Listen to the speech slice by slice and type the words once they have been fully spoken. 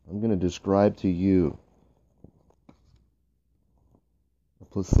I'm going to describe to you a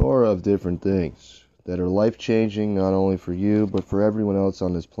plethora of different things that are life-changing not only for you, but for everyone else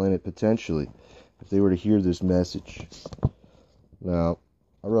on this planet potentially, if they were to hear this message. Now,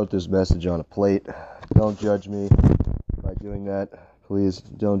 I wrote this message on a plate. Don't judge me by doing that. Please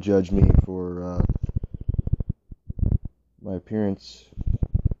don't judge me for my appearance.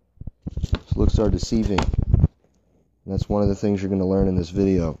 These looks are deceiving. And that's one of the things you're going to learn in this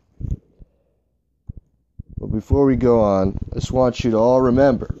video. But before we go on, I just want you to all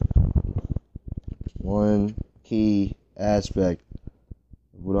remember one key aspect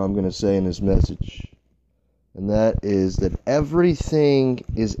of what I'm going to say in this message. And that is that everything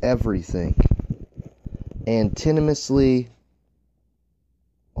is everything. Antinomously,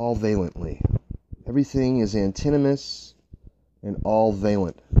 all valently. Everything is antinomous and all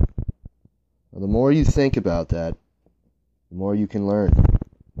valent. Now, the more you think about that, the more you can learn.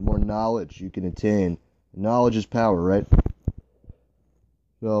 The more knowledge you can attain. Knowledge is power, right?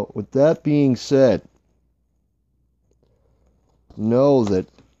 So, with that being said, know that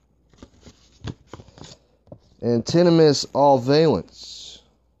antinomous all valence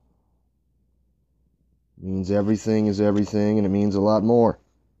means everything is everything, and it means a lot more.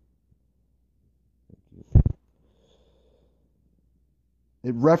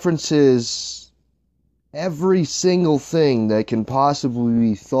 It references every single thing that can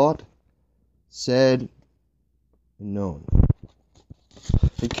possibly be thought, said, and known.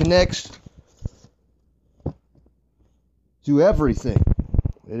 It connects to everything.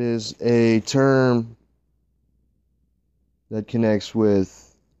 It is a term that connects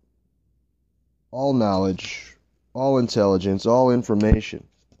with all knowledge, all intelligence, all information.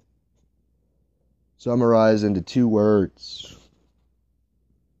 Summarized into 2 words.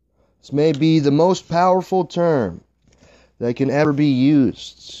 This may be the most powerful term that can ever be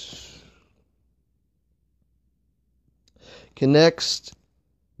used. Connects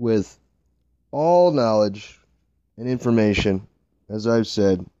with all knowledge and information, as I've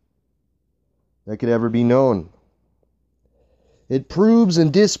said, that could ever be known. It proves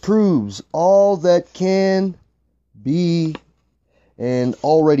and disproves all that can be and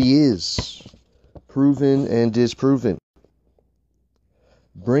already is proven and disproven,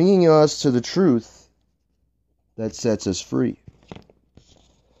 bringing us to the truth that sets us free.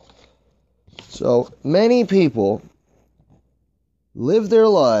 So many people live their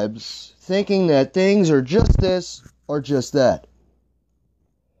lives thinking that things are just this or just that.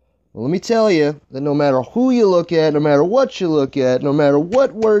 Well, let me tell you that no matter who you look at, no matter what you look at, no matter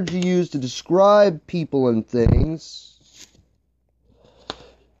what words you use to describe people and things,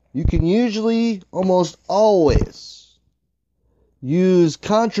 you can usually, almost always, use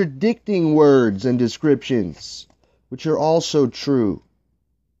contradicting words and descriptions, which are also true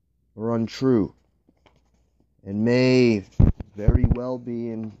or untrue, and may very well be,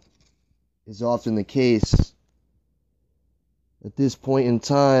 and is often the case at this point in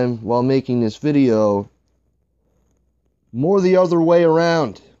time while making this video, more the other way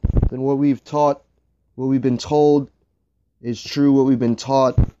around than what we've taught, what we've been told is true, what we've been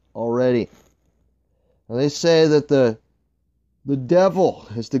taught already. Now they say that the devil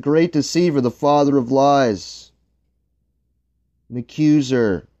is the great deceiver, the father of lies, an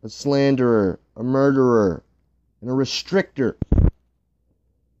accuser, a slanderer, a murderer, and a restrictor.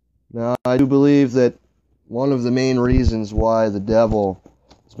 Now, I do believe that one of the main reasons why the devil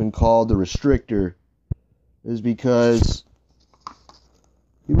has been called the restrictor is because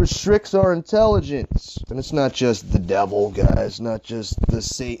he restricts our intelligence. And it's not just the devil, guys, not just the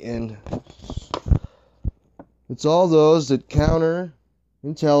Satan. It's all those that counter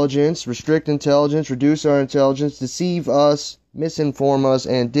intelligence, restrict intelligence, reduce our intelligence, deceive us, misinform us,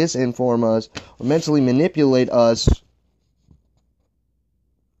 and disinform us, or mentally manipulate us,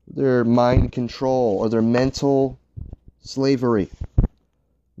 their mind control, or their mental slavery.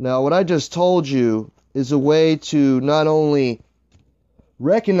 Now, what I just told you is a way to not only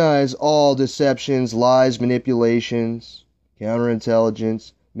recognize all deceptions, lies, manipulations,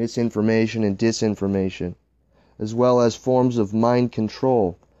 counterintelligence, misinformation, and disinformation, as well as forms of mind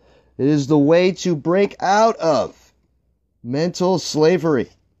control. It is the way to break out of mental slavery,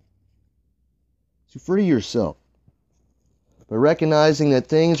 to free yourself by recognizing that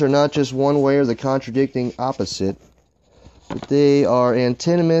things are not just one way or the contradicting opposite, but they are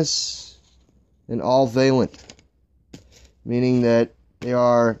antinomous and all valent, meaning that there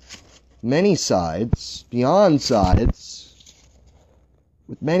are many sides, beyond sides,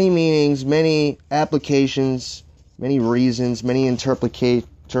 with many meanings, many applications, many reasons, many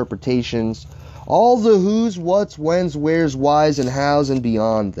interpretations, All the who's, what's, when's, where's, why's, and how's, and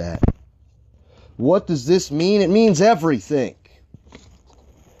beyond that. What does this mean? It means everything.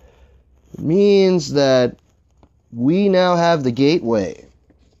 It means that we now have the gateway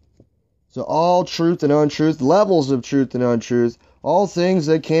to all truth and untruth, levels of truth and untruth, all things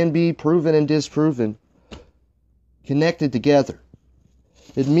that can be proven and disproven, connected together.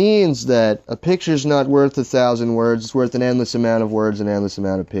 It means that a picture's not worth 1,000 words, it's worth an endless amount of words, an endless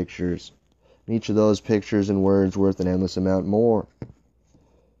amount of pictures. And each of those pictures and words worth an endless amount more.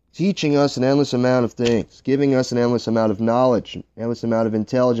 Teaching us an endless amount of things, giving us an endless amount of knowledge, an endless amount of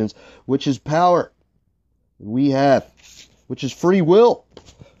intelligence, which is power that we have, which is free will,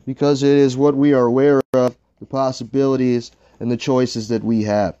 because it is what we are aware of, the possibilities and the choices that we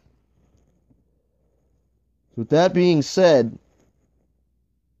have. With that being said,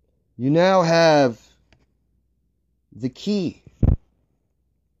 you now have the key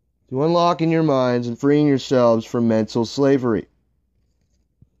to unlocking your minds and freeing yourselves from mental slavery.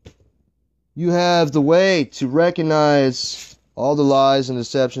 You have the way to recognize all the lies and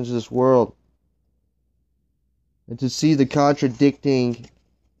deceptions of this world, and to see the contradicting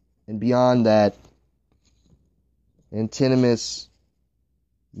and beyond that antinomous,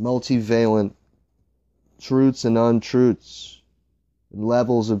 multivalent truths and untruths, and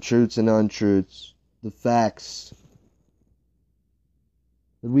levels of truths and untruths, the facts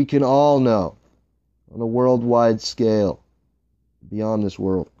that we can all know on a worldwide scale beyond this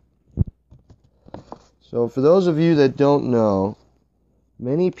world. So for those of you that don't know,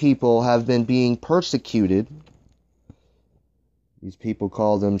 many people have been being persecuted. These people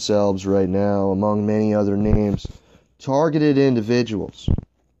call themselves right now, among many other names, targeted individuals.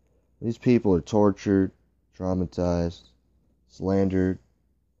 These people are tortured, traumatized, slandered,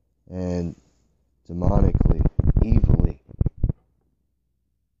 and demonically, evilly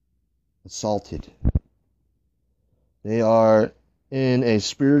assaulted. They are in a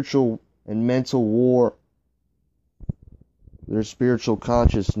spiritual and mental war for their spiritual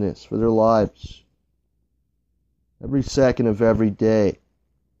consciousness, for their lives. Every second of every day.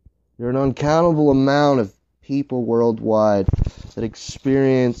 There are an uncountable amount of people worldwide that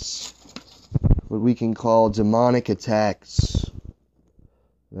experience what we can call demonic attacks.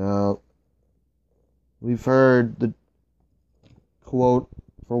 Now, we've heard the quote,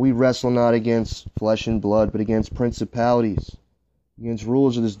 "For we wrestle not against flesh and blood, but against principalities, against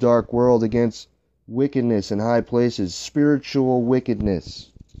rulers of this dark world, against wickedness in high places, spiritual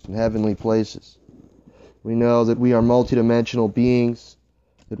wickedness in heavenly places." We know that we are multidimensional beings,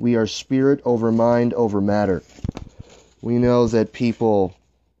 that we are spirit over mind over matter. We know that people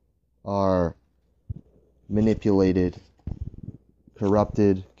are manipulated,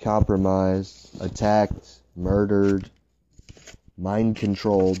 corrupted, compromised, attacked, murdered, mind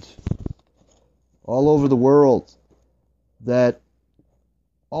controlled, all over the world. That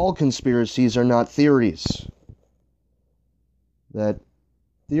all conspiracies are not theories. That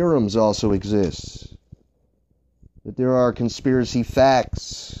theorems also exist. That there are conspiracy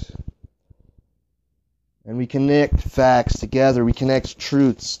facts. And we connect facts together. We connect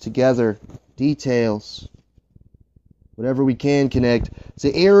truths together. Details. Whatever we can connect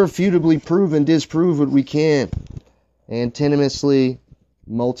to irrefutably prove and disprove what we can. Antinomously,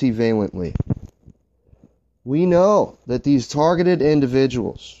 multivalently. We know that these targeted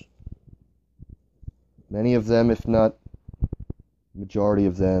individuals, many of them, if not majority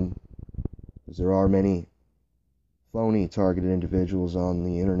of them, because there are many phony targeted individuals on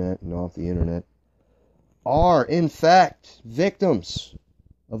the internet and off the internet, are in fact victims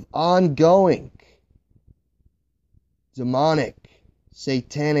of ongoing demonic,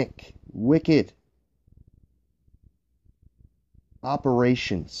 satanic, wicked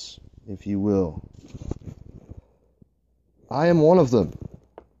operations, if you will. I am one of them,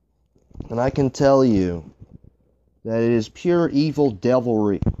 and I can tell you that it is pure evil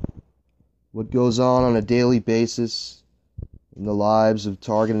devilry what goes on a daily basis in the lives of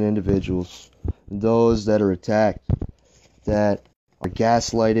targeted individuals and those that are attacked, that are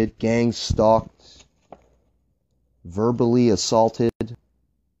gaslighted, gang stalked, verbally assaulted,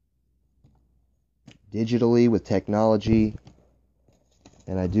 digitally with technology,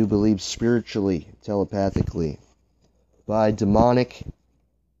 and I do believe spiritually, telepathically, by demonic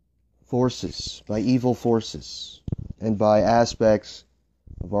forces, by evil forces, and by aspects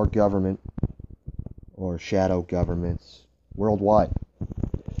of our government or shadow governments worldwide.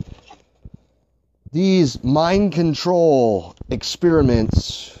 These mind control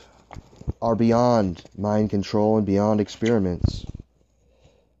experiments are beyond mind control and beyond experiments.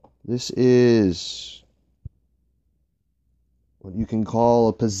 This is what you can call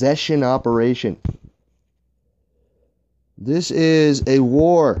a possession operation. This is a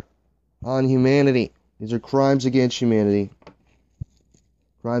war on humanity. These are crimes against humanity.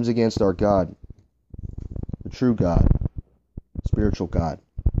 Crimes against our God. The true God. Spiritual God.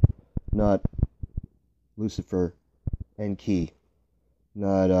 Not Lucifer, Enki.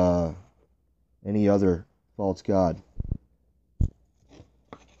 Not any other false god.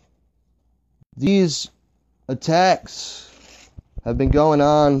 These attacks have been going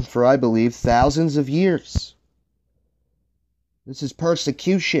on for, I believe, thousands of years. This is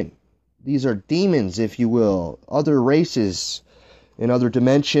persecution. These are demons, if you will, other races in other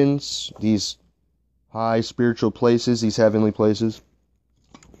dimensions, these high spiritual places, these heavenly places,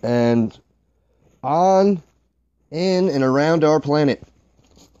 and on, in, and around our planet.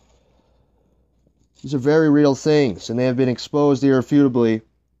 These are very real things, and they have been exposed irrefutably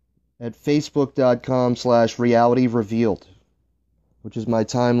at facebook.com/realityrevealed, which is my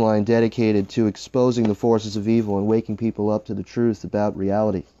timeline dedicated to exposing the forces of evil and waking people up to the truth about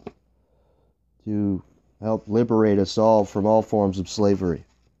reality, to help liberate us all from all forms of slavery,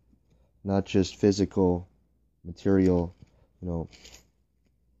 not just physical, material,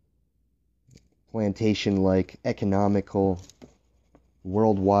 plantation-like, economical,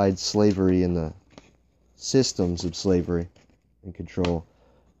 worldwide slavery in the systems of slavery and control,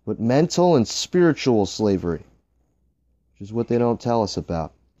 but mental and spiritual slavery, which is what they don't tell us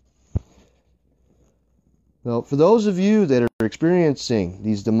about. Now, for those of you that are experiencing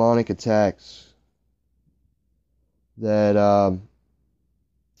these demonic attacks, that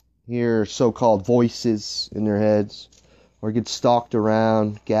hear so-called voices in their heads, or get stalked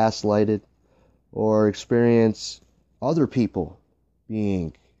around, gaslighted, or experience other people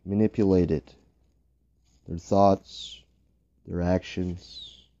being manipulated, their thoughts, their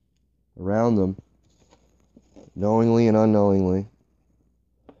actions around them, knowingly and unknowingly,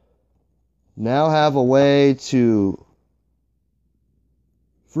 now have a way to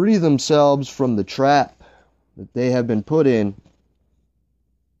free themselves from the trap that they have been put in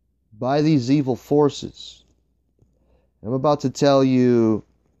by these evil forces. I'm about to tell you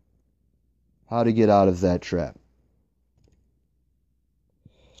how to get out of that trap.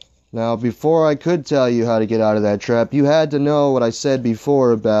 Now, before I could tell you how to get out of that trap, you had to know what I said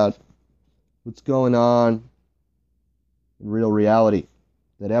before about what's going on in real reality.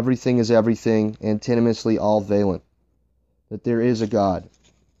 That everything is everything, antinomously all-valent. That there is a God.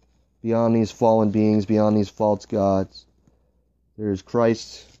 Beyond these fallen beings, beyond these false gods. There is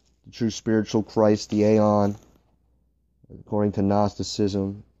Christ, the true spiritual Christ, the Aeon, according to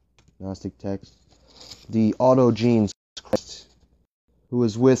Gnosticism, Gnostic text. The autogenes Christ, who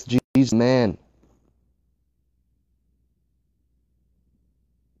is with Jesus, man.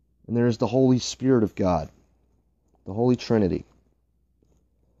 And there is the Holy Spirit of God, the Holy Trinity.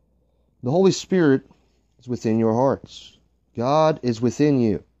 The Holy Spirit is within your hearts. God is within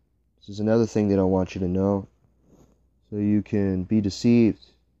you. This is another thing they don't want you to know. So you can be deceived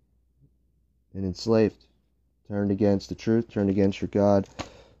and enslaved, turned against the truth, turned against your God,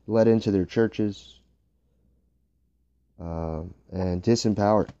 led into their churches, and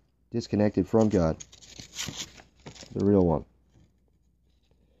disempowered, disconnected from God, the real one.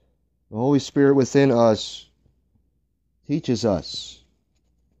 The Holy Spirit within us teaches us,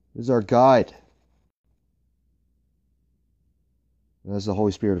 is our guide. That's the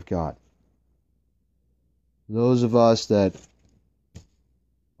Holy Spirit of God. Those of us that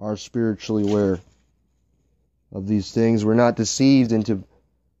are spiritually aware of these things, we're not deceived into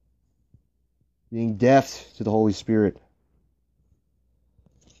being deaf to the Holy Spirit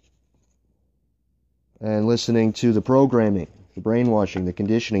and listening to the programming, the brainwashing, the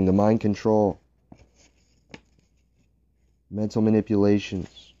conditioning, the mind control, mental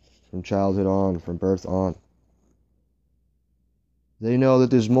manipulations from childhood on, from birth on. They know that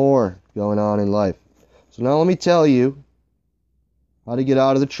there's more going on in life. So now let me tell you how to get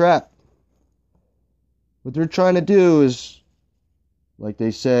out of the trap. What they're trying to do is, like they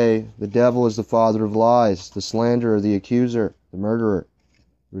say, the devil is the father of lies, the slanderer, the accuser, the murderer,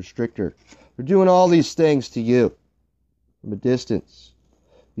 the restrictor. They're doing all these things to you from a distance,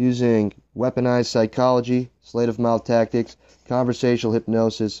 using weaponized psychology, sleight of mouth tactics, conversational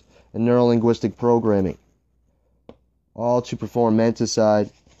hypnosis, and neurolinguistic programming, all to perform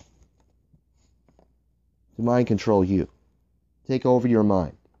menticide, to mind control you, take over your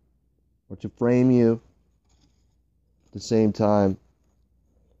mind, or to frame you at the same time,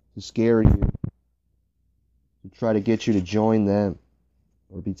 to scare you, to try to get you to join them,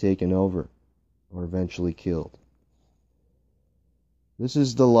 or be taken over, or eventually killed. This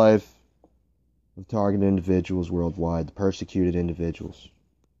is the life of targeted individuals worldwide, the persecuted individuals.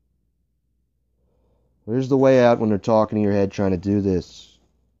 Here's the way out when they're talking to your head trying to do this.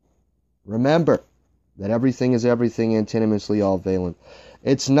 Remember that everything is everything, antinomously all-valent.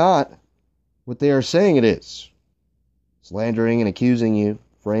 It's not what they are saying it is. Slandering and accusing you,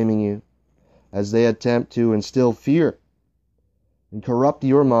 framing you, as they attempt to instill fear and corrupt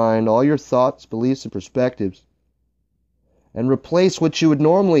your mind, all your thoughts, beliefs, and perspectives, and replace what you would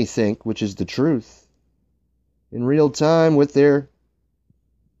normally think, which is the truth, in real time with their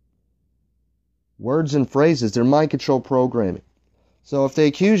words and phrases, their mind control programming. So if they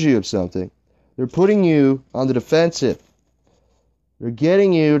accuse you of something, they're putting you on the defensive. They're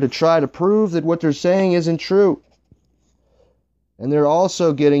getting you to try to prove that what they're saying isn't true. And they're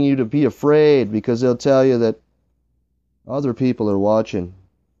also getting you to be afraid because they'll tell you that other people are watching,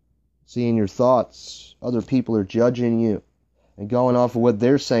 seeing your thoughts. Other people are judging you and going off of what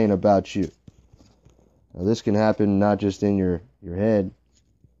they're saying about you. Now, this can happen not just in your head,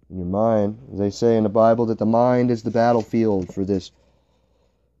 in your mind. They say in the Bible that the mind is the battlefield for this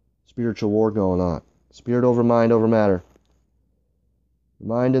spiritual war going on. Spirit over mind over matter. The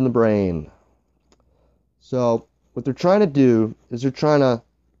mind and the brain. So, what they're trying to do is they're trying to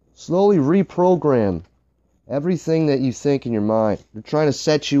slowly reprogram everything that you think in your mind. They're trying to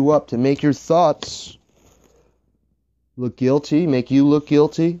set you up to make your thoughts look guilty, make you look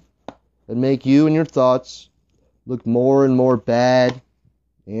guilty, and make you and your thoughts look more and more bad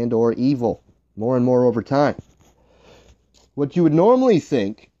and or evil, more and more over time. What you would normally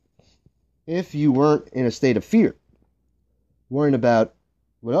think if you weren't in a state of fear, worrying about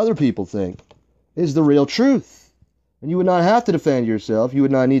what other people think, is the real truth. And you would not have to defend yourself. You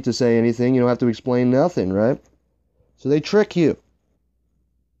would not need to say anything. You don't have to explain nothing, right? So they trick you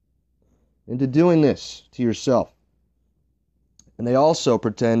into doing this to yourself. And they also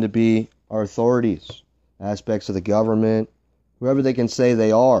pretend to be our authorities, aspects of the government, whoever they can say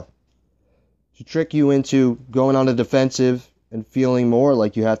they are, to trick you into going on the defensive and feeling more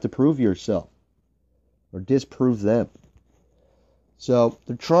like you have to prove yourself or disprove them. So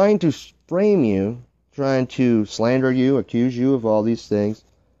they're trying to frame you, trying to slander you, accuse you of all these things,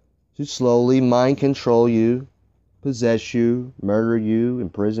 to slowly mind control you, possess you, murder you,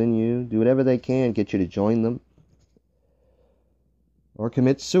 imprison you, do whatever they can, get you to join them, or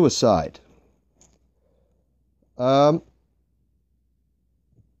commit suicide. Another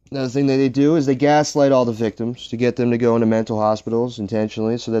thing that they do is they gaslight all the victims to get them to go into mental hospitals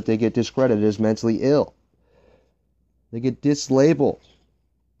intentionally so that they get discredited as mentally ill. They get dislabeled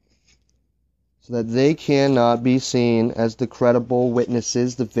so that they cannot be seen as the credible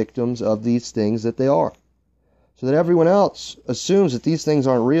witnesses, the victims of these things that they are. So that everyone else assumes that these things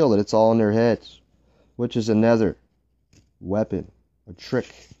aren't real, that it's all in their heads, which is another weapon, a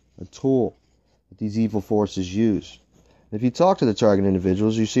trick, a tool that these evil forces use. And if you talk to the target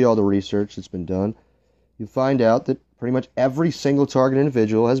individuals, you see all the research that's been done, you find out that pretty much every single target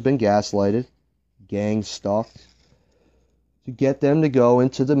individual has been gaslighted, gang stalked, to get them to go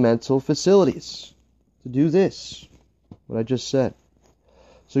into the mental facilities to do this, what I just said.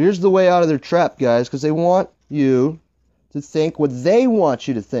 So here's the way out of their trap, guys, because they want you to think what they want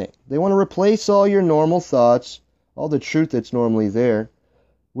you to think. They want to replace all your normal thoughts, all the truth that's normally there,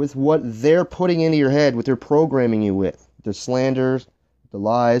 with what they're putting into your head, what they're programming you with, the slanders, the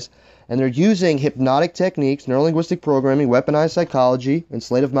lies, and they're using hypnotic techniques, neurolinguistic programming, weaponized psychology, and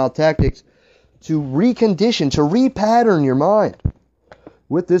sleight of mouth tactics to recondition, to repattern your mind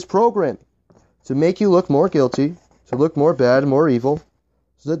with this program, to make you look more guilty, to look more bad, more evil,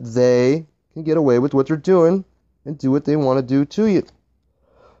 so that they can get away with what they're doing and do what they want to do to you.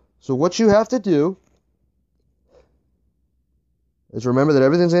 So what you have to do is remember that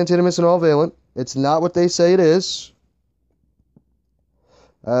everything's antinomous and all-valent. It's not what they say it is.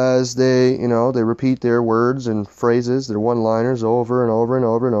 As they repeat their words and phrases, their one-liners over and over and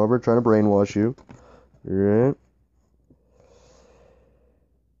over and over, trying to brainwash you. Right?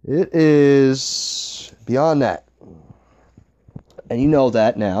 It is beyond that. And you know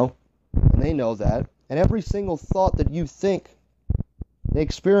that now. And they know that. And every single thought that you think, they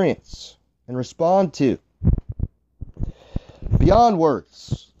experience and respond to. Beyond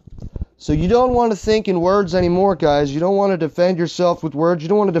words. So you don't want to think in words anymore, guys. You don't want to defend yourself with words. You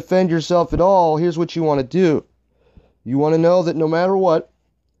don't want to defend yourself at all. Here's what you want to do. You want to know that no matter what,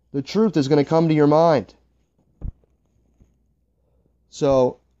 the truth is going to come to your mind.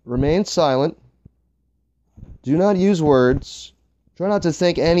 So remain silent. Do not use words. Try not to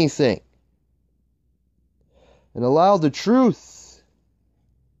think anything. And allow the truth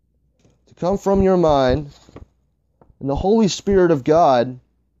to come from your mind and the Holy Spirit of God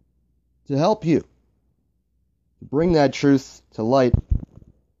to help you, to bring that truth to light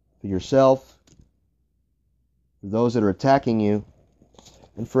for yourself, for those that are attacking you,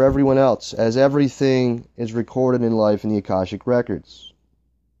 and for everyone else, as everything is recorded in life in the Akashic Records.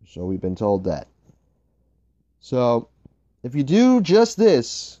 So we've been told that. So, if you do just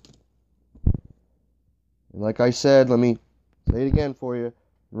this, and like I said, let me say it again for you.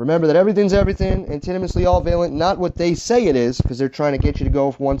 Remember that everything's everything, antinomously all valent, not what they say it is, because they're trying to get you to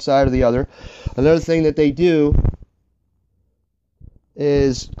go from one side or the other. Another thing that they do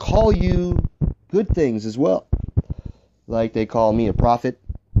is call you good things as well. Like they call me a prophet.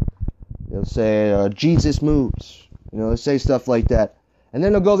 They'll say, Jesus moves. They'll say stuff like that. And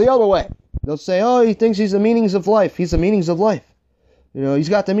then they'll go the other way. They'll say, oh, he thinks he's the meanings of life. He's the meanings of life. He's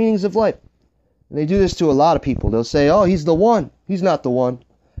got the meanings of life. And they do this to a lot of people. They'll say, oh, he's the one. He's not the one.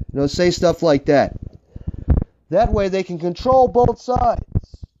 Say stuff like that. That way they can control both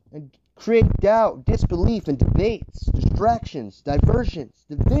sides and create doubt, disbelief, and debates, distractions, diversions,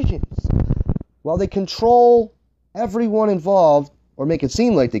 divisions, while they control everyone involved, or make it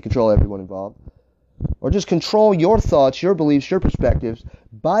seem like they control everyone involved, or just control your thoughts, your beliefs, your perspectives,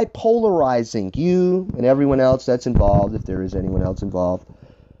 by polarizing you and everyone else that's involved, if there is anyone else involved,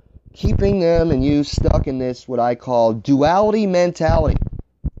 keeping them and you stuck in this, what I call duality mentality.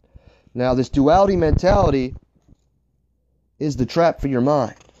 Now, this duality mentality is the trap for your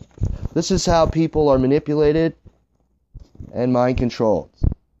mind. This is how people are manipulated and mind controlled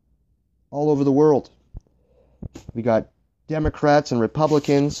all over the world. We got Democrats and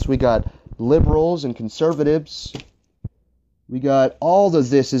Republicans. We got liberals and conservatives. We got all the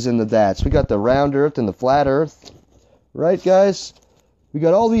thises and the that's. We got the round earth and the flat earth. Right, guys? We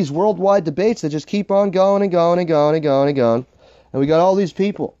got all these worldwide debates that just keep on going and going and going and going and going. And we got all these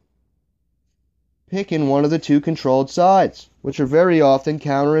people picking one of the two controlled sides, which are very often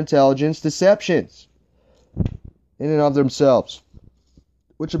counterintelligence deceptions in and of themselves,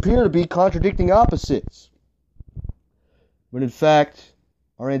 which appear to be contradicting opposites, but in fact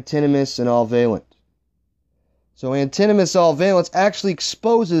are antinomous and all valent. So antinomous all valence actually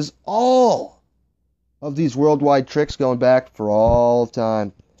exposes all of these worldwide tricks going back for all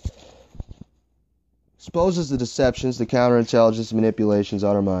time. Exposes the deceptions, the counterintelligence manipulations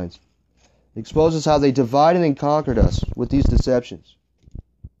on our minds. It exposes how they divided and conquered us with these deceptions,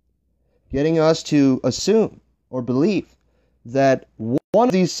 getting us to assume or believe that one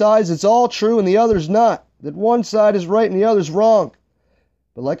of these sides is all true and the other's not, that one side is right and the other's wrong.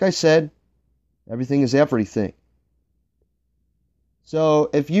 But like I said, everything is everything. So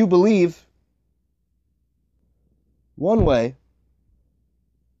if you believe one way,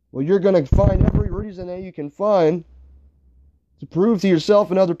 well, you're going to find every reason that you can find to prove to yourself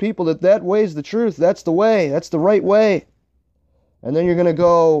and other people that that way is the truth. That's the way. That's the right way. And then you're going to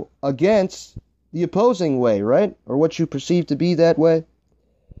go against the opposing way, right? Or what you perceive to be that way.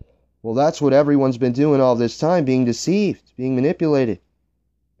 Well, that's what everyone's been doing all this time, being deceived, being manipulated,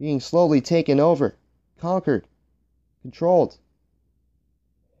 being slowly taken over, conquered, controlled.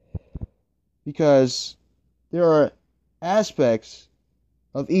 Because there are aspects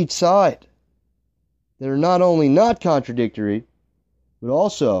of each side that are not only not contradictory, but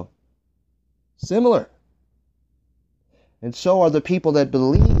also similar. And so are the people that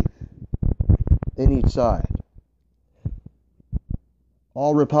believe in each side.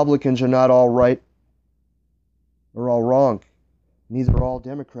 All Republicans are not all right or all wrong. Neither are all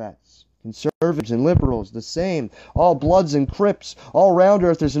Democrats. Conservatives and liberals, the same. All Bloods and Crips, all round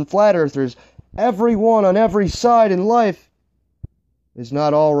earthers and flat earthers. Everyone on every side in life is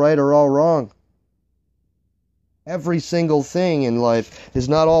not all right or all wrong. Every single thing in life is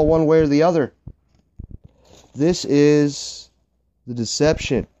not all one way or the other. This is the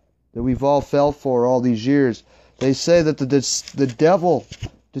deception that we've all fell for all these years. They say that the devil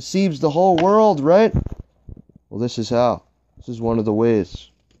deceives the whole world, right? Well, this is how. This is one of the ways.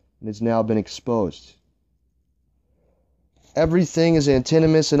 And it's now been exposed. Everything is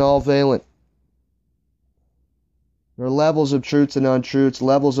antinomous and all valent. There are levels of truths and untruths,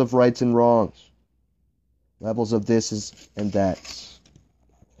 levels of rights and wrongs. Levels of this and that's.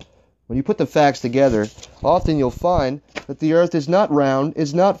 When you put the facts together, often you'll find that the earth is not round,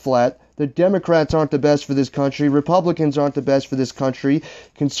 is not flat, that Democrats aren't the best for this country, Republicans aren't the best for this country,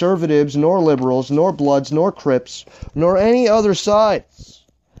 conservatives, nor liberals, nor Bloods, nor Crips, nor any other sides.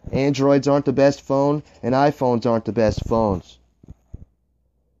 Androids aren't the best phone, and iPhones aren't the best phones.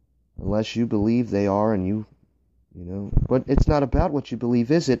 Unless you believe they are, and you know. But it's not about what you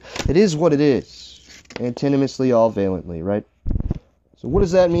believe, is it? It is what it is. Antinomously, all valently, right? So what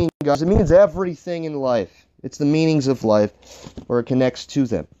does that mean, guys? It means everything in life. It's the meanings of life, or it connects to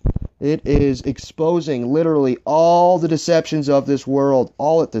them. It is exposing literally all the deceptions of this world,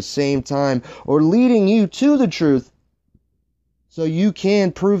 all at the same time, or leading you to the truth so you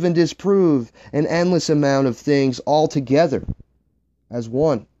can prove and disprove an endless amount of things all together as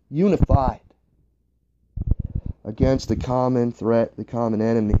one, unified against the common threat, the common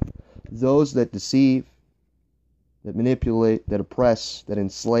enemy, those that deceive, that manipulate, that oppress, that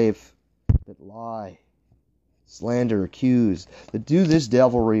enslave, that lie, slander, accuse, that do this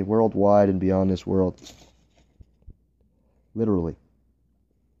devilry worldwide and beyond this world. Literally.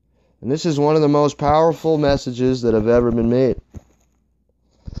 And this is one of the most powerful messages that have ever been made.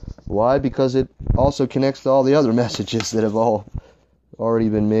 Why? Because it also connects to all the other messages that have all already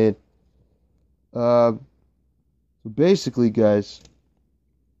been made. So basically, guys,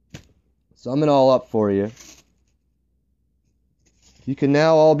 sum it all up for you. You can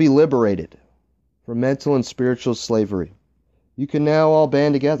now all be liberated from mental and spiritual slavery. You can now all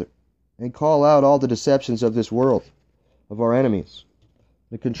band together and call out all the deceptions of this world, of our enemies,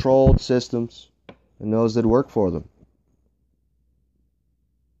 the controlled systems, and those that work for them.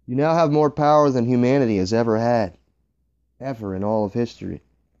 You now have more power than humanity has ever had, ever in all of history.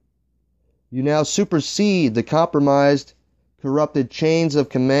 You now supersede the compromised, corrupted chains of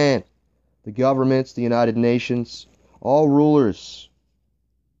command, the governments, the United Nations, all rulers,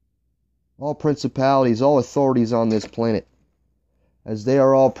 all principalities, all authorities on this planet, as they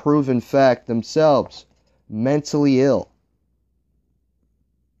are all proven fact themselves mentally ill.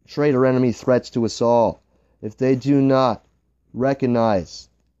 Traitor enemy threats to us all if they do not recognize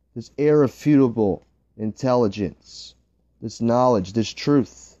this irrefutable intelligence, this knowledge, this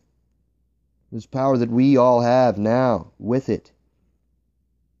truth, this power that we all have now with it.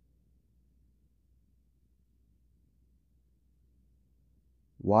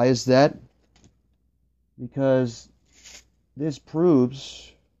 Why is that? Because this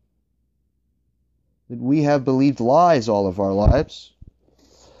proves that we have believed lies all of our lives,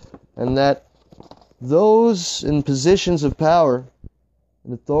 and that those in positions of power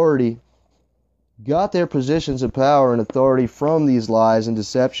and authority got their positions of power and authority from these lies and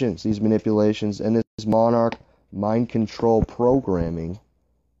deceptions, these manipulations, and this monarch mind control programming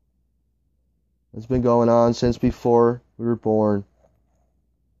that's been going on since before we were born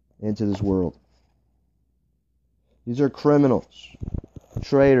into this world. These are criminals,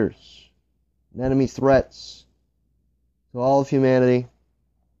 traitors, and enemy threats to all of humanity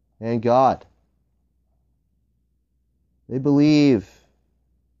and God. They believe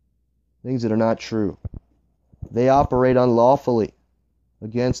things that are not true. They operate unlawfully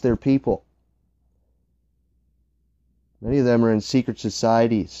against their people. Many of them are in secret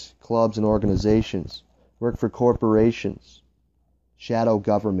societies, clubs, and organizations, work for corporations, shadow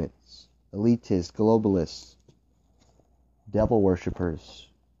governments, elitists, globalists, devil worshippers,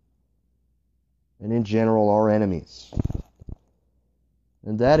 and in general our enemies.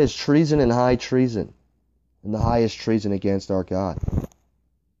 And that is treason and high treason, and the highest treason against our God,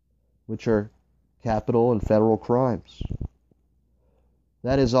 which are capital and federal crimes.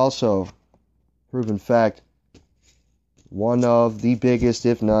 That is also proven fact one of the biggest,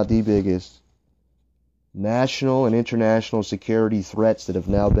 if not the biggest, national and international security threats that have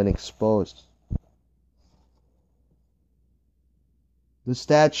now been exposed. The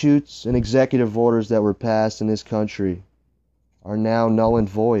statutes and executive orders that were passed in this country are now null and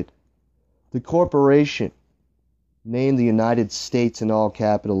void. The corporation, named the United States in all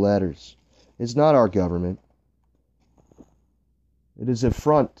capital letters, is not our government. It is a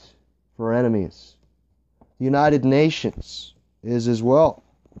front for our enemies. The United Nations is as well.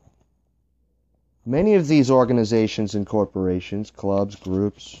 Many of these organizations and corporations, clubs,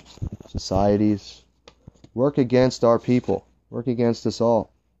 groups, societies, work against our people, work against us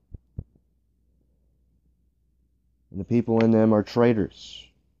all. And the people in them are traitors,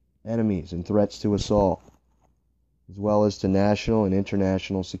 enemies, and threats to us all, as well as to national and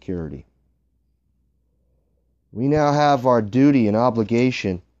international security. We now have our duty and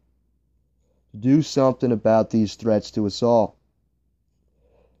obligation to do something about these threats to us all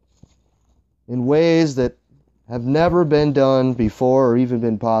in ways that have never been done before or even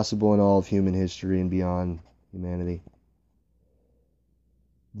been possible in all of human history and beyond humanity.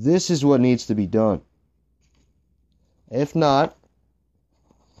 This is what needs to be done. If not,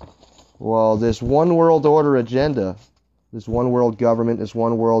 well, this one world order agenda, this one world government, this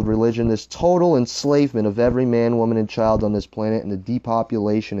one world religion, this total enslavement of every man, woman, and child on this planet, and the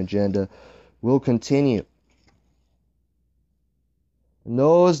depopulation agenda will continue. And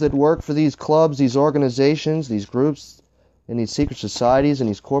those that work for these clubs, these organizations, these groups, and these secret societies, and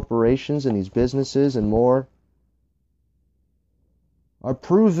these corporations, and these businesses, and more, are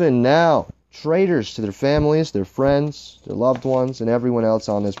proven now traitors to their families, their friends, their loved ones, and everyone else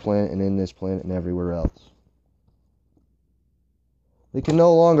on this planet and in this planet and everywhere else. They can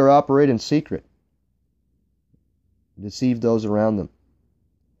no longer operate in secret, deceive those around them.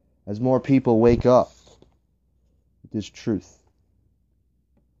 As more people wake up with this truth.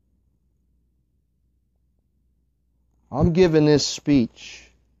 I'm giving this speech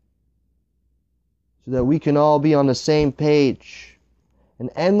so that we can all be on the same page and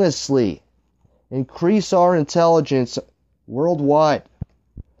endlessly increase our intelligence worldwide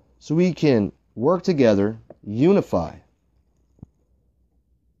so we can work together, unify,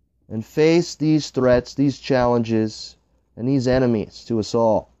 and face these threats, these challenges, and these enemies to us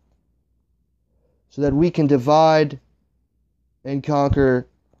all, so that we can divide and conquer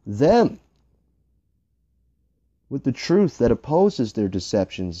them with the truth that opposes their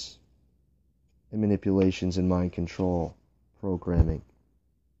deceptions and manipulations and mind control programming.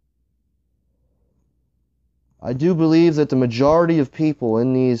 I do believe that the majority of people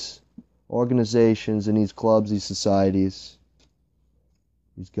in these organizations, in these clubs, these societies,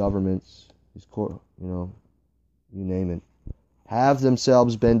 these governments, these you name it, have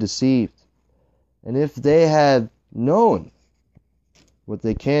themselves been deceived. And if they had known what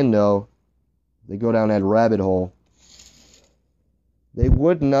they can know, they go down that rabbit hole, they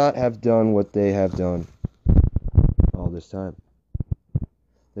would not have done what they have done all this time.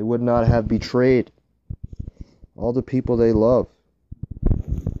 They would not have betrayed all the people they love.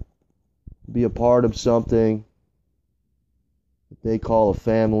 Be a part of something that they call a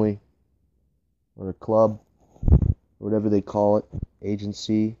family or a club, or whatever they call it,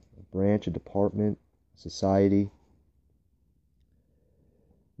 agency, a branch, a department, society.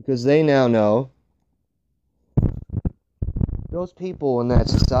 Because they now know those people in that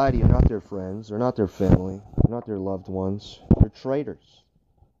society are not their friends, they're not their family, they're not their loved ones. They're traitors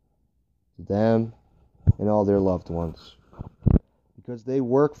to them and all their loved ones. Because they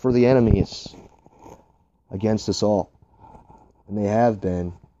work for the enemies against us all. And they have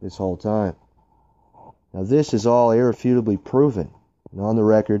been this whole time. Now this is all irrefutably proven and on the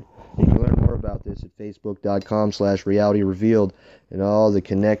record. You can learn more about this at facebook.com/realityrevealed and all the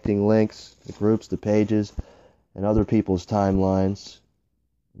connecting links, the groups, the pages, and other people's timelines,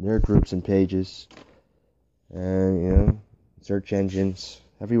 their groups and pages, and search engines,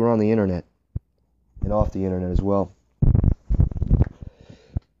 everywhere on the internet and off the internet as well.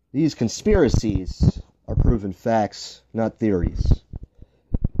 These conspiracies are proven facts, not theories.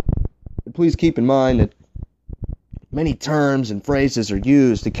 But please keep in mind that many terms and phrases are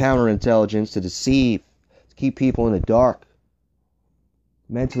used to counterintelligence, to deceive, to keep people in the dark,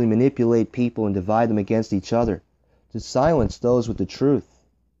 mentally manipulate people and divide them against each other, to silence those with the truth,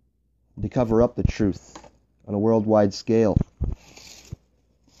 to cover up the truth on a worldwide scale.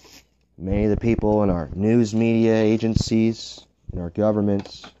 Many of the people in our news media agencies, in our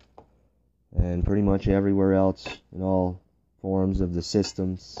governments, and pretty much everywhere else in all forms of the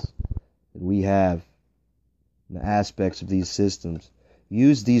systems that we have, and the aspects of these systems,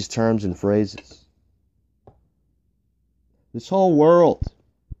 use these terms and phrases. This whole world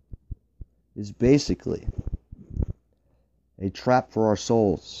is basically a trap for our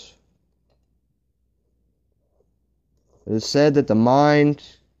souls. It is said that the mind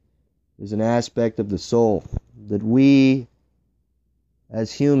is an aspect of the soul, that we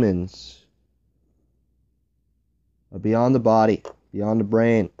as humans are beyond the body, beyond the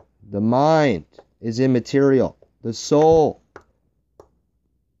brain. The mind is immaterial. The soul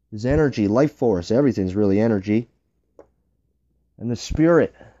is energy, life force. Everything's really energy. And the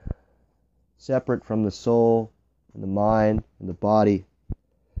spirit, separate from the soul and the mind and the body,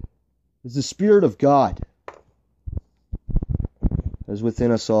 is the Spirit of God that is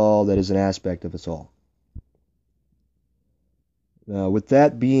within us all, that is an aspect of us all. Now, with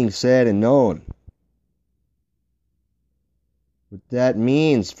that being said and known, what that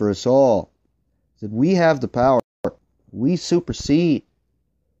means for us all is that we have the power. We supersede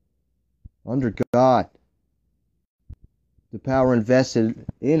under God the power invested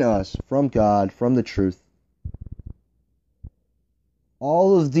in us from God, from the truth.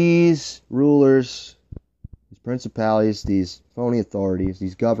 All of these rulers, these principalities, these phony authorities,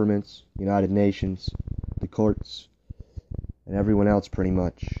 these governments, United Nations, the courts, and everyone else pretty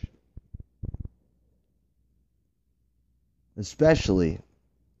much, especially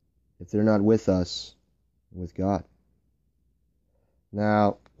if they're not with us, with God.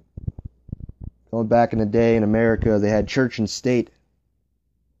 Now, going back in the day in America, they had church and state.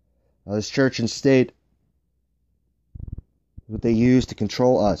 Now, this church and state is what they used to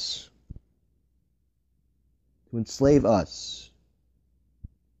control us, to enslave us,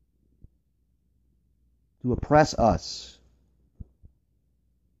 to oppress us,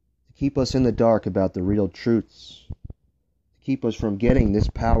 to keep us in the dark about the real truths, to keep us from getting this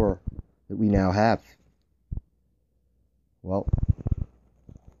power that we now have. Well,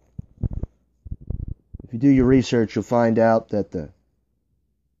 if you do your research, you'll find out that the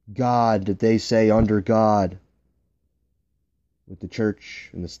God that they say under God with the church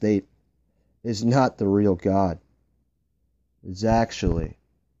and the state is not the real God. It's actually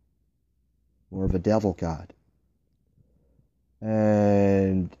more of a devil god.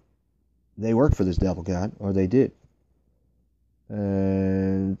 And they work for this devil god, or they did.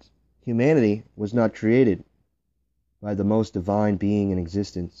 And humanity was not created by the most divine being in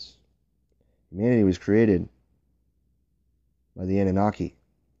existence. Humanity was created by the Anunnaki,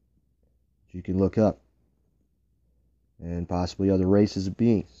 which you can look up, and possibly other races of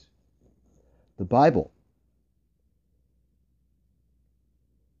beings. The Bible,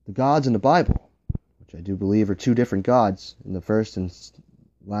 the gods in the Bible, which I do believe are two different gods in the First and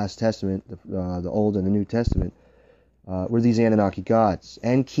Last Testament, the Old and the New Testament, were these Anunnaki gods,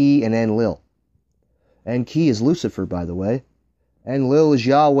 Enki and Enlil. Enki is Lucifer, by the way. Enlil is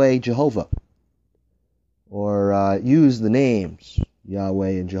Yahweh, Jehovah, or use the names Yahweh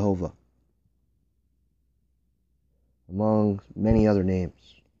and Jehovah, among many other names.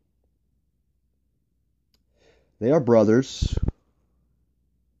 They are brothers.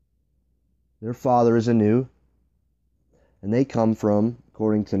 Their father is Anu, and they come from,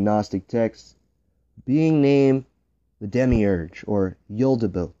 according to Gnostic texts, being named the Demiurge, or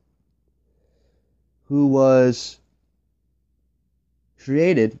Yaldabaoth, who was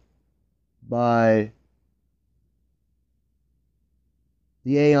created by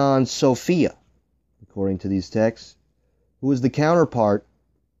the Aeon Sophia, according to these texts, who is the counterpart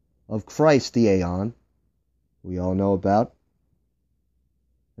of Christ the Aeon, we all know about.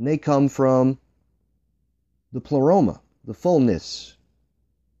 And they come from the pleroma, the fullness,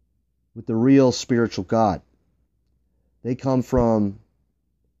 with the real spiritual God. They come from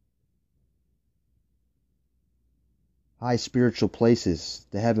high spiritual places,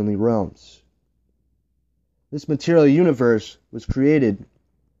 the heavenly realms. This material universe was created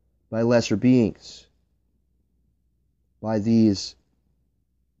by lesser beings, by these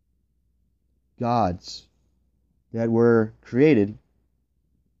gods that were created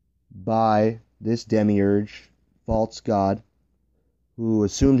by this demiurge, false god, who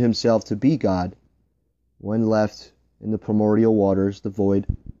assumed himself to be God when left in the primordial waters, the void,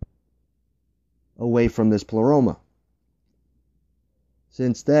 away from this pleroma.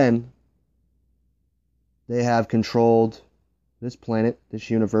 Since then, they have controlled this planet, this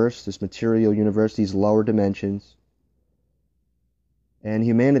universe, this material universe, these lower dimensions, and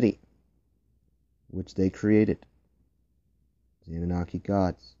humanity, which they created, the Anunnaki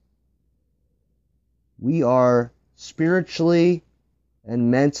gods. We are spiritually and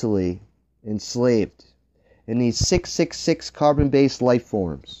mentally enslaved in these 666 carbon-based life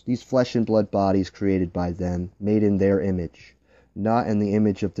forms, these flesh and blood bodies created by them, made in their image, not in the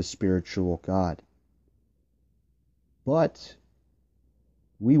image of the spiritual God. But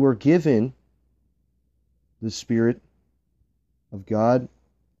we were given the Spirit of God,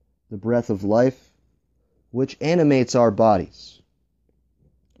 the breath of life, which animates our bodies.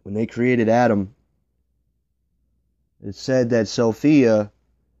 When they created Adam, it said that Sophia,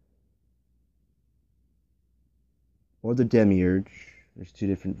 or the Demiurge, there's two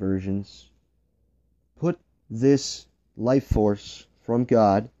different versions, put this life force from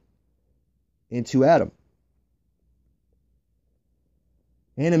God into Adam,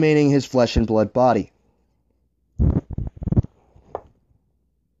 animating his flesh and blood body.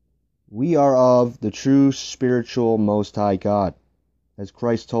 We are of the true spiritual Most High God, as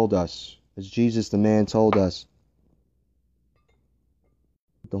Christ told us, as Jesus the man told us.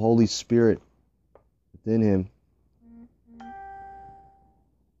 The Holy Spirit within him,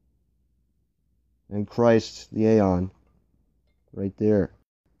 and Christ the Aeon right there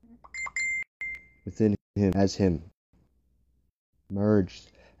within him, as him,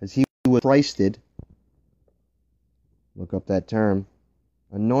 merged, as he was Christed, look up that term,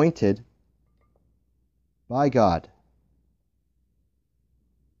 anointed by God.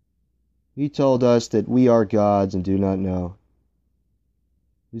 He told us that we are gods and do not know.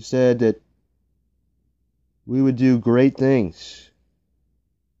 He said that we would do great things.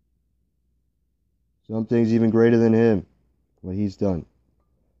 Some things even greater than him, what he's done.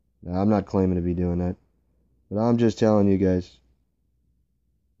 Now, I'm not claiming to be doing that, but I'm just telling you guys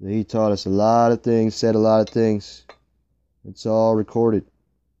that he taught us a lot of things, said a lot of things. It's all recorded.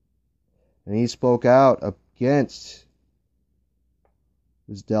 And he spoke out against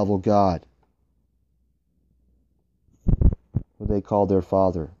this devil God. they called their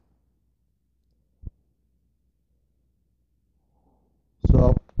father.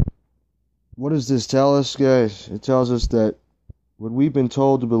 So, what does this tell us, guys? It tells us that what we've been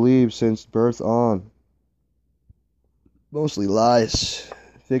told to believe since birth on, mostly lies,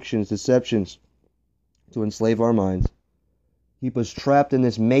 fictions, deceptions, to enslave our minds, keep us trapped in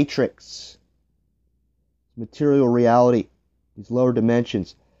this matrix, material reality, these lower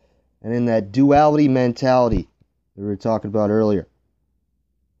dimensions, and in that duality mentality that we were talking about earlier.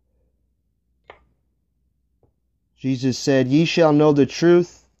 Jesus said, "Ye shall know the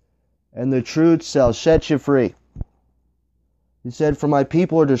truth, and the truth shall set you free." He said, "For my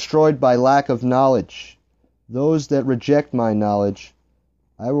people are destroyed by lack of knowledge. Those that reject my knowledge,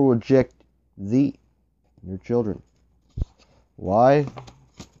 I will reject thee, your children." Why?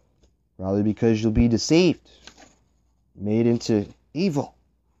 Probably because you'll be deceived, made into evil.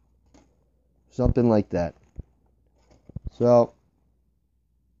 Something like that. So,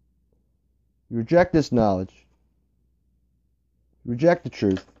 you reject this knowledge. You reject the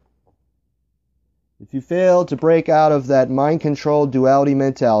truth. If you fail to break out of that mind-controlled duality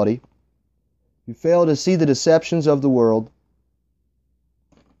mentality, you fail to see the deceptions of the world,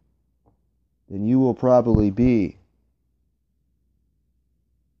 then you will probably be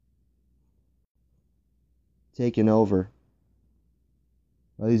taken over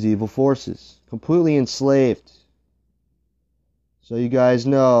by these evil forces, completely enslaved. So you guys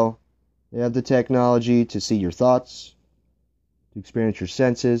know they have the technology to see your thoughts, to experience your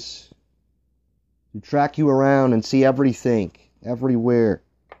senses, to track you around and see everything, everywhere,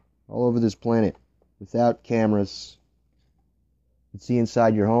 all over this planet, without cameras. You can see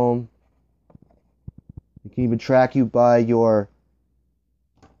inside your home. They can even track you by your,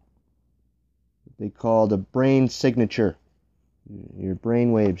 what they call the brain signature, your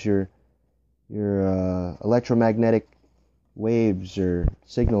brain waves, your electromagnetic waves or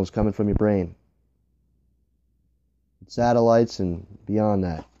signals coming from your brain. Satellites and beyond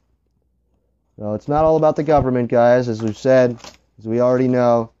that. So it's not all about the government, guys. As we've said, as we already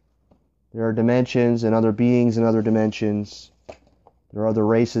know, there are dimensions and other beings in other dimensions. There are other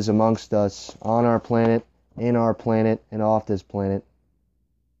races amongst us on our planet, in our planet, and off this planet.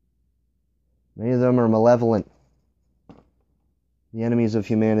 Many of them are malevolent, the enemies of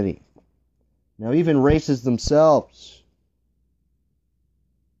humanity. Now even races themselves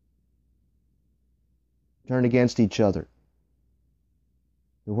turn against each other.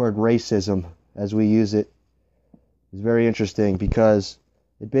 The word racism, as we use it, is very interesting because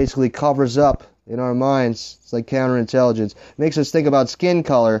it basically covers up in our minds. It's like counterintelligence. It makes us think about skin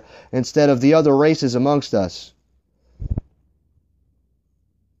color instead of the other races amongst us.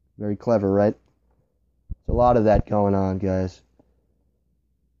 Very clever, right? There's a lot of that going on, guys.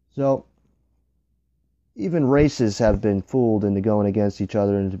 So, even races have been fooled into going against each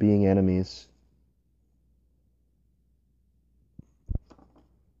other and into being enemies.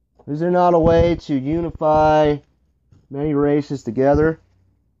 Is there not a way to unify many races together?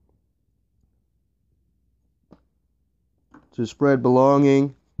 To spread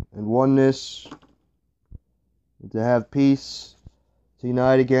belonging and oneness, and to have peace, to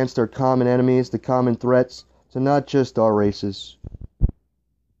unite against our common enemies, the common threats, to not just our races,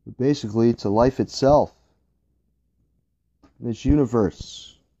 but basically to life itself, in this universe.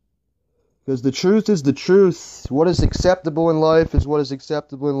 Because the truth is the truth. What is acceptable in life is what is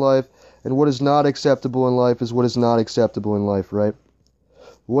acceptable in life, and what is not acceptable in life is what is not acceptable in life, right?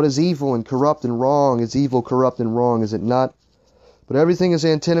 What is evil and corrupt and wrong is evil, corrupt, and wrong, is it not? But everything is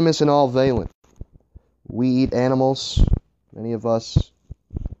antinomous and all-valent. We eat animals, many of us.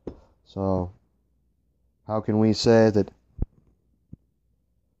 So, how can we say that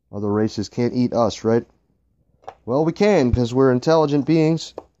other races can't eat us, right? Well, we can, because we're intelligent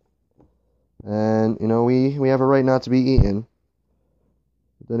beings. And, you know, we have a right not to be eaten.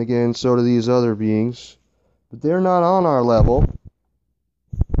 But then again, so do these other beings. But they're not on our level.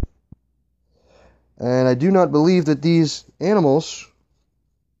 And I do not believe that these animals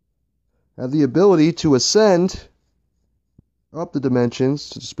have the ability to ascend up the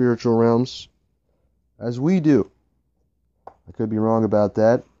dimensions to the spiritual realms as we do. I could be wrong about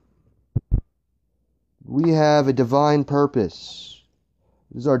that. We have a divine purpose.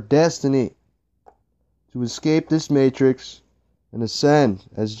 It is our destiny to escape this matrix and ascend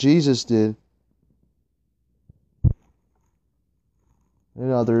as Jesus did,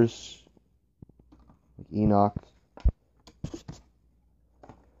 and others like Enoch,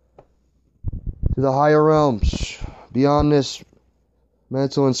 to the higher realms, beyond this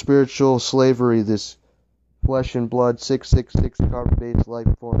mental and spiritual slavery, this flesh and blood 666 carbon-based life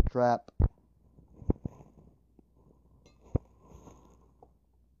form trap.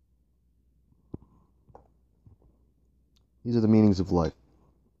 These are the meanings of life.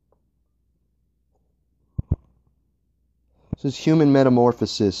 This is human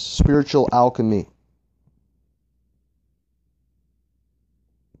metamorphosis, spiritual alchemy.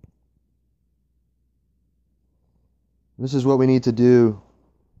 This is what we need to do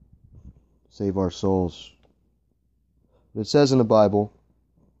to save our souls. It says in the Bible,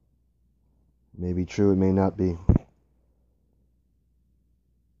 it may be true, it may not be,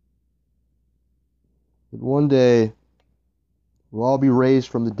 that one day we'll all be raised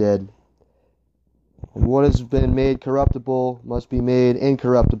from the dead, and what has been made corruptible must be made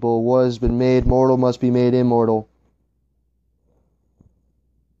incorruptible, what has been made mortal must be made immortal.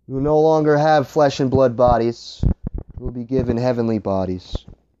 We will no longer have flesh and blood bodies. We will be given heavenly bodies.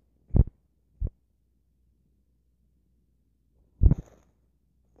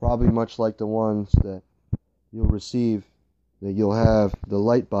 Probably much like the ones that you'll receive, that you'll have the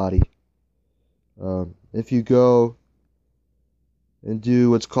light body. If you go and do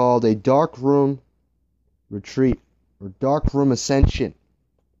what's called a dark room retreat or dark room ascension.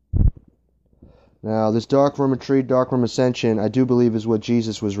 Now, this dark room retreat, dark room ascension, I do believe is what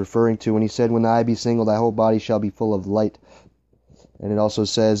Jesus was referring to when he said, "When the eye be single, thy whole body shall be full of light." And it also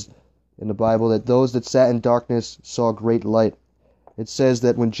says in the Bible that those that sat in darkness saw great light. It says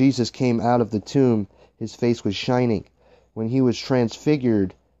that when Jesus came out of the tomb, his face was shining. When he was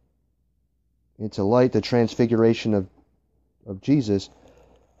transfigured into light, the transfiguration of Jesus,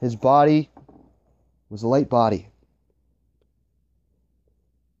 his body was a light body.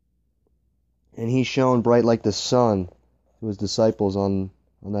 And he shone bright like the sun to his disciples on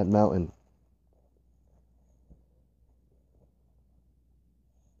that mountain.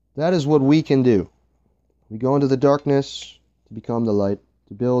 That is what we can do. We go into the darkness to become the light,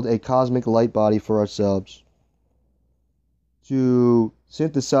 to build a cosmic light body for ourselves, to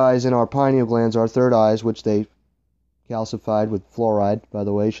synthesize in our pineal glands, our third eyes, which they calcified with fluoride, by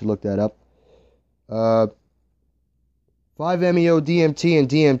the way, you should look that up. 5-MeO-DMT and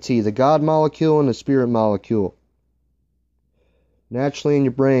DMT, the God molecule and the spirit molecule, naturally in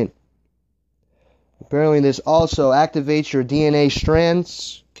your brain. Apparently this also activates your DNA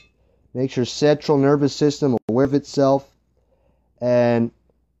strands, makes your central nervous system aware of itself, and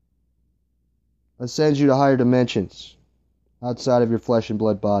ascends you to higher dimensions outside of your flesh and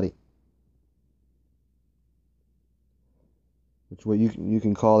blood body. Which what you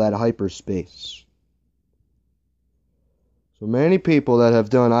can call that hyperspace. So many people that have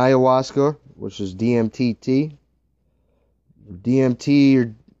done ayahuasca, which is DMTT, or DMT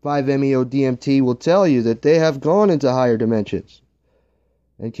or 5-MeO-DMT, will tell you that they have gone into higher dimensions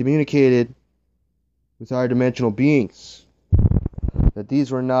and communicated with higher dimensional beings, that these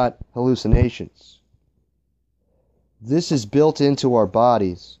were not hallucinations. This is built into our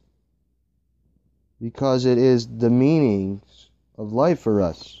bodies because it is the meanings of life for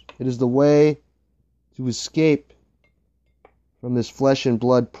us. It is the way to escape from this flesh and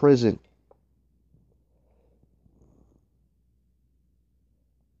blood prison.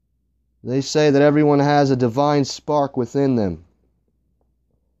 They say that everyone has a divine spark within them.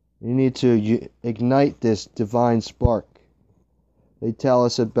 You need to ignite this divine spark. They tell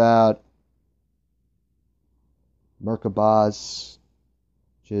us about Merkabah's,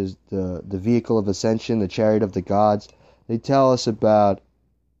 which is the vehicle of ascension, the chariot of the gods. They tell us about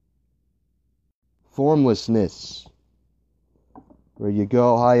formlessness, where you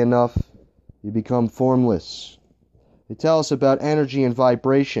go high enough, you become formless. They tell us about energy and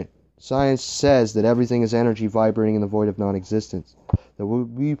vibration. Science says that everything is energy vibrating in the void of non-existence. That what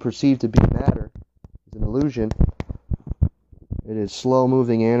we perceive to be matter is an illusion. It is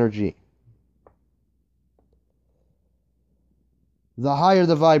slow-moving energy. The higher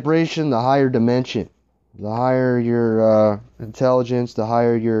the vibration, the higher dimension. The higher your intelligence, the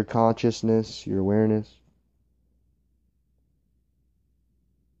higher your consciousness, your awareness.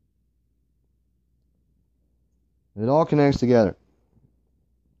 It all connects together.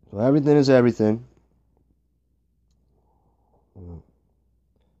 So everything is everything.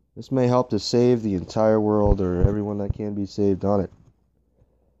 This may help to save the entire world, or everyone that can be saved on it.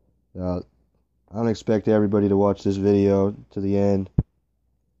 I don't expect everybody to watch this video to the end.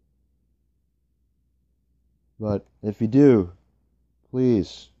 But if you do,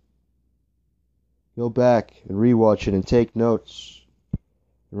 please go back and rewatch it and take notes.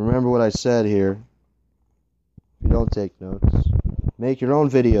 And remember what I said here. If you don't take notes, make your own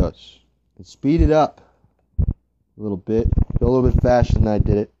videos and speed it up a little bit. Go a little bit faster than I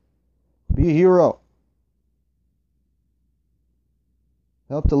did it. Be a hero.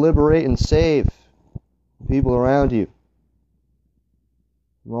 Help to liberate and save people around you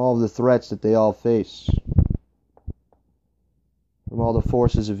from all of the threats that they all face. from all the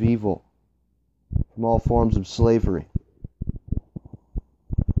forces of evil, from all forms of slavery.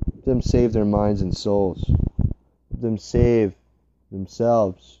 Let them save their minds and souls. Let them save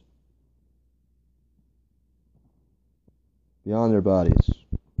themselves beyond their bodies,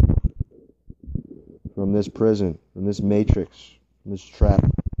 from this prison, from this matrix, from this trap.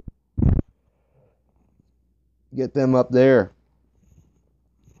 Get them up there,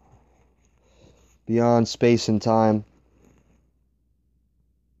 beyond space and time,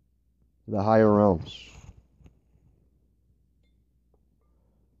 to the higher realms.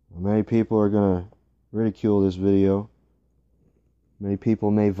 Many people are going to ridicule this video. Many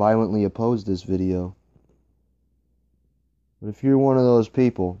people may violently oppose this video. But if you're one of those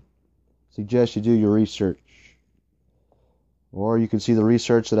people, I suggest you do your research. Or you can see the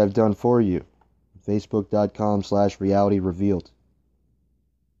research that I've done for you. Facebook.com/realityrevealed.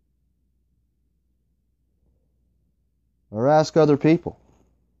 Or ask other people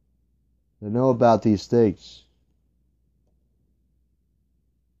that know about these things,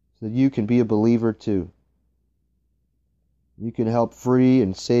 so that you can be a believer too. You can help free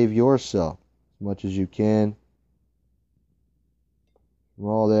and save yourself as much as you can from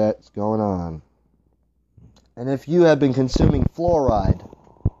all that's going on. And if you have been consuming fluoride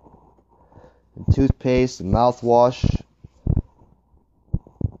in toothpaste and mouthwash,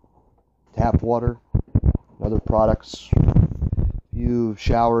 tap water, and other products, if you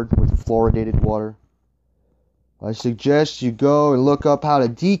showered with fluoridated water, I suggest you go and look up how to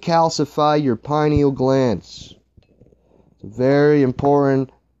decalcify your pineal glands. It's a very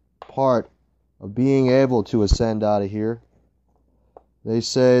important part of being able to ascend out of here. They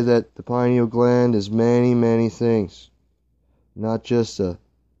say that the pineal gland is many, many things, not just a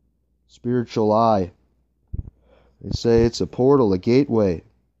spiritual eye. They say it's a portal, a gateway,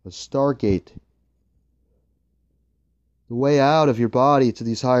 a stargate, the way out of your body to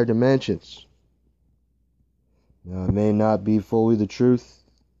these higher dimensions. Now, it may not be fully the truth,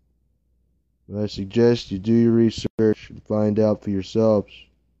 but I suggest you do your research and find out for yourselves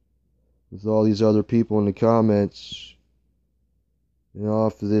with all these other people in the comments and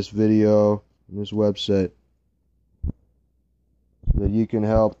off of this video and this website, so that you can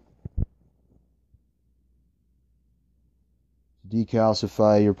help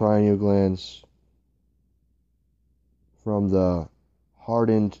decalcify your pineal glands from the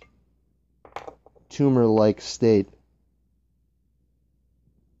hardened tumor-like state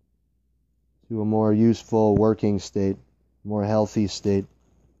to a more useful working state, more healthy state,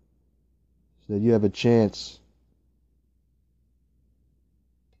 so that you have a chance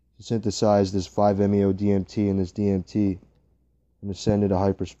to synthesize this 5-MeO-DMT and this DMT and ascend into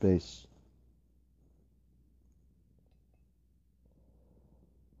hyperspace.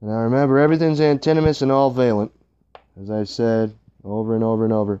 And I remember, everything's antinomous and all valent, as I said over and over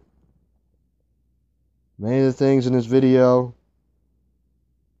and over. Many of the things in this video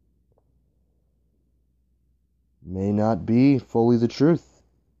may not be fully the truth.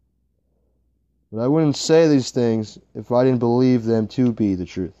 But I wouldn't say these things if I didn't believe them to be the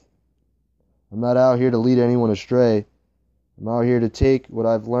truth. I'm not out here to lead anyone astray. I'm out here to take what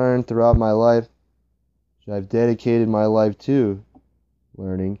I've learned throughout my life, which I've dedicated my life to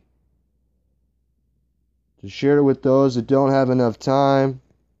learning, to share it with those that don't have enough time,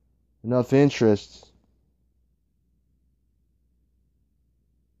 enough interest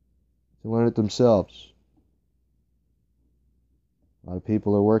to learn it themselves. A lot of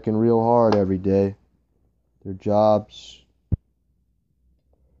people are working real hard every day, their jobs,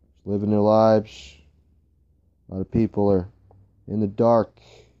 living their lives. A lot of people are in the dark,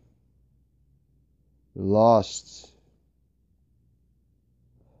 they're lost.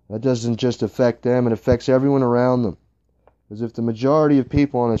 That doesn't just affect them, it affects everyone around them. Because if the majority of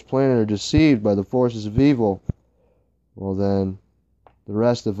people on this planet are deceived by the forces of evil, well then, the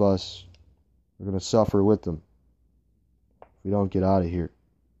rest of us are going to suffer with them if we don't get out of here.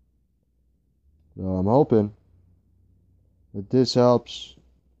 So I'm hoping that this helps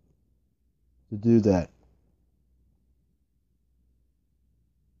to do that.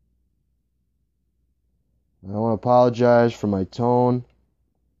 I want to apologize for my tone,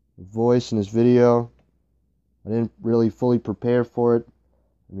 voice in this video. I didn't really fully prepare for it.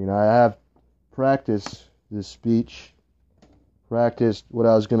 I mean, I have practiced this speech, practiced what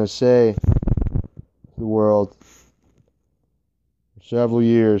I was going to say to the world for several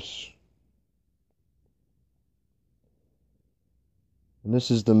years. And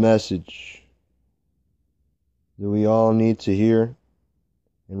this is the message that we all need to hear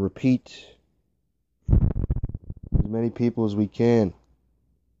and repeat as many people as we can.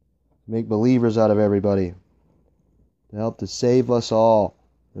 Make believers out of everybody. to help to save us all,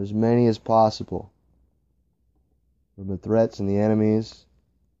 as many as possible, from the threats and the enemies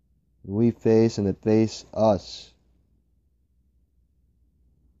that we face and that face us.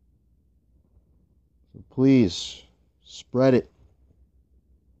 So please, spread it.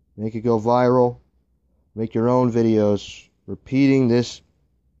 Make it go viral. Make your own videos repeating this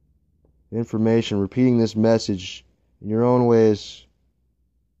information, repeating this message in your own ways.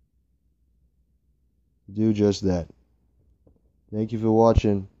 Do just that. Thank you for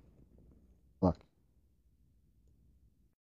watching.